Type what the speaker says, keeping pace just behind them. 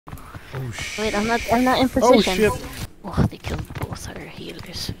Oh shit. Wait, I'm not in position. Oh shit. Oh, they killed both our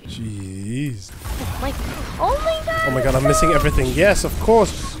healers. Jeez. Oh my god. Oh my god, I'm missing everything. Yes, of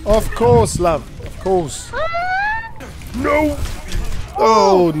course. Of course, love. Of course. No.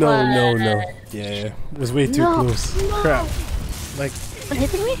 Oh, no, no, no. Yeah, it was way too close. Crap. Like.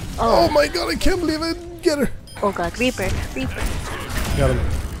 Hitting me? Oh my god, I can't believe I didn't get her. Oh god, Reaper. Got him.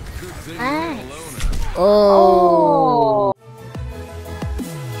 Nice. Oh.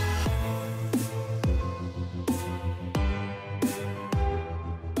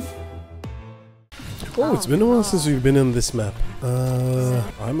 Oh, it's been a while since we've been in this map.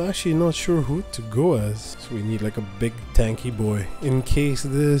 I'm actually not sure who to go as. So we need like a big tanky boy. In case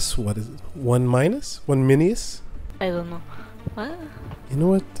this, what is it? 1 minus? 1 minius? I don't know. What? You know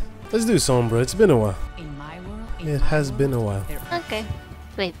what? Let's do Sombra. It's been a while. In my world, It has been a while. Okay.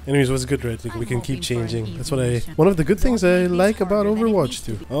 Wait. Anyways, what's good, right? Like, we can keep changing. That's what one of the good things I like about Overwatch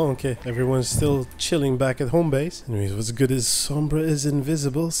too. Oh, okay. Everyone's still chilling back at home base. Anyways, what's good is Sombra is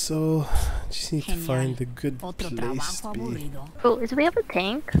invisible, so just need to find a good place to be. Oh, do we have a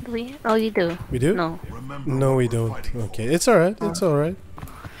tank? Do we? Oh, you do. We do? No. No, we don't. Okay, it's alright. It's alright.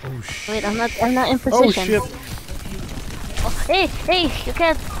 Oh shit. Wait, I'm not in position. Oh shit. Oh, hey, you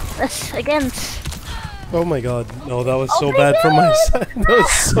can't. That's against. Oh my god. No, that was so bad from my side. That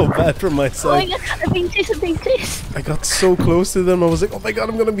was so bad from my Oh my side. god, I'm being chased. I got so close to them. I was like, oh my god,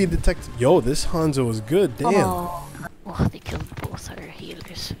 I'm gonna be detected. Yo, this Hanzo was good. Damn. Oh, they killed both our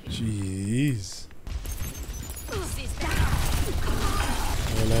healers. Jeez.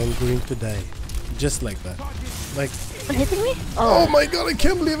 And I'm going to die. Just like that. Like. Hitting me? Oh my god, I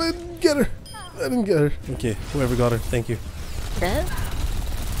can't believe I didn't get her. I didn't get her. Okay, whoever got her, thank you. Dead?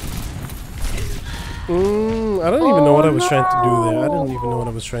 I don't even know what I was trying to do there. I don't even know what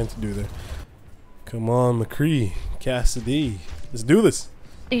I was trying to do there. Come on, McCree, Cassidy. Let's do this.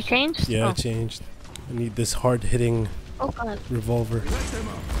 You changed? Yeah, I changed. I need this hard-hitting revolver.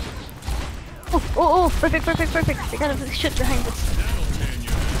 Oh, perfect. They gotta shoot behind us.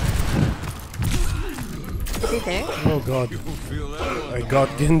 Is he there? Oh god. I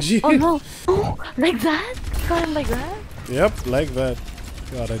got Genji. Oh no. Oh, like that? You got him like that? Yep, like that.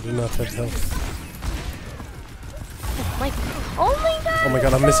 God, I do not have health. Oh my god. Oh my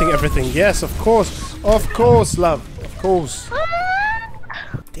god, I'm missing everything. Yes, of course. Of course, love. Of course.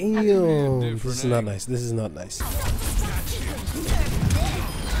 Damn. This is not nice. This is not nice.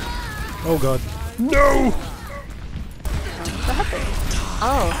 Oh god. No! What happened?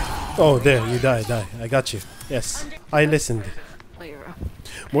 Oh. Oh, there. You die. I got you. Yes. I listened.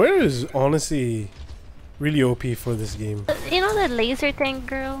 Moira is honestly really OP for this game. You know that laser tank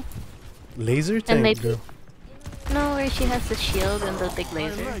girl? Laser tank girl? No, where she has the shield and the big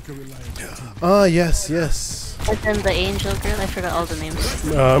laser. Ah, yes. And then the angel girl, I forgot all the names.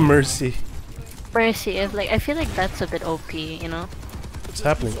 Mercy. Mercy is like, I feel like that's a bit OP, you know? What's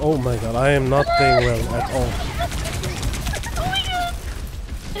happening? Oh my god, I am not playing well at all. Oh my god!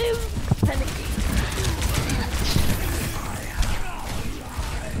 I'm panicking.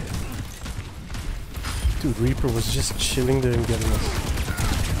 Dude, Reaper was just chilling there and getting us.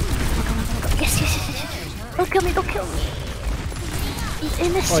 Yes. Don't kill me. He's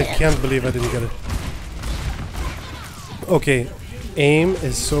innocent. Oh, I can't believe I didn't get it. Okay, aim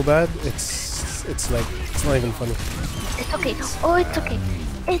is so bad, it's like, it's not even funny. It's okay. Oh, it's okay.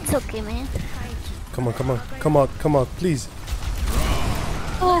 It's okay, man. Come on, please.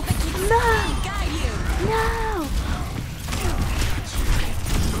 Oh, no!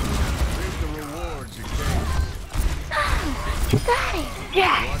 You died!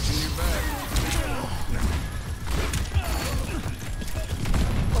 Yes!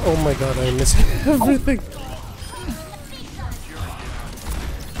 Oh my god, I missed everything.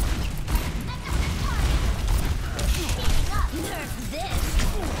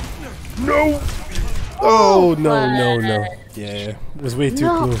 No! Oh, no. Yeah, it was way too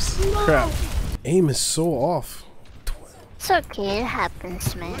close. Crap. Aim is so off. It's okay, it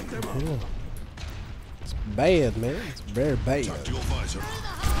happens, man. Yeah. It's bad, man. It's very bad.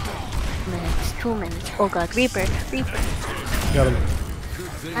 Minutes, 2 minutes. Oh god, Reaper. Got him.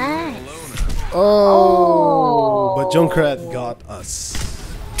 Nice. Oh, but Junkrat got us.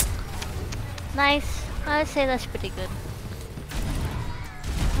 Nice. I'd say that's pretty good.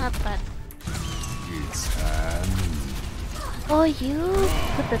 Not bad. Oh, you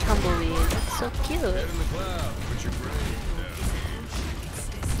put the tumbleweed. That's so cute.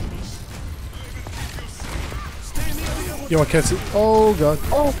 Yo, I can't see. Oh god.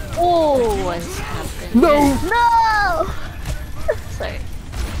 Oh, what's happening? No! Sorry.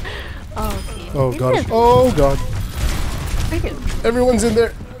 Oh, okay. Oh god. Oh god. Where are you? Everyone's in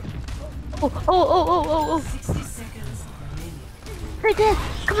there. Oh. They're dead.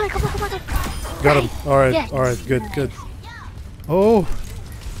 Come on. Got him. Alright, Yes. alright, good.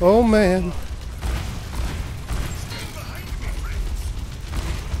 Oh man.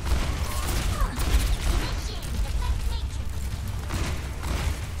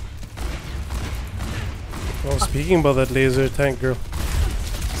 Oh, speaking about that laser tank girl.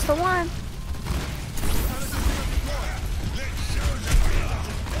 It's the one.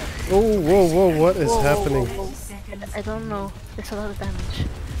 Oh, whoa, what is happening? Whoa. I don't know. There's a lot of damage.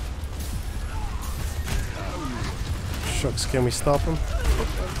 Shucks, can we stop him? I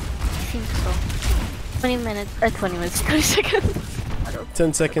think so. 20 minutes. 20 minutes. 20 seconds.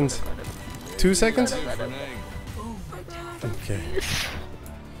 10 seconds. 2 seconds? Okay.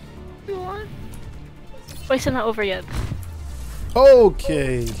 Why is it not over yet?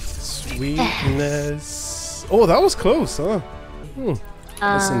 Okay. Sweetness. Oh, that was close, huh?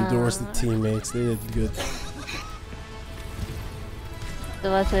 Let's endorse the teammates. They did good. So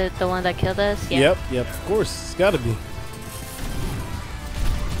was it the one that killed us? Yeah. Yep, of course. It's gotta be.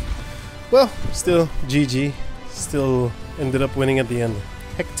 Well, still GG. Still ended up winning at the end.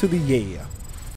 Heck to the yeah.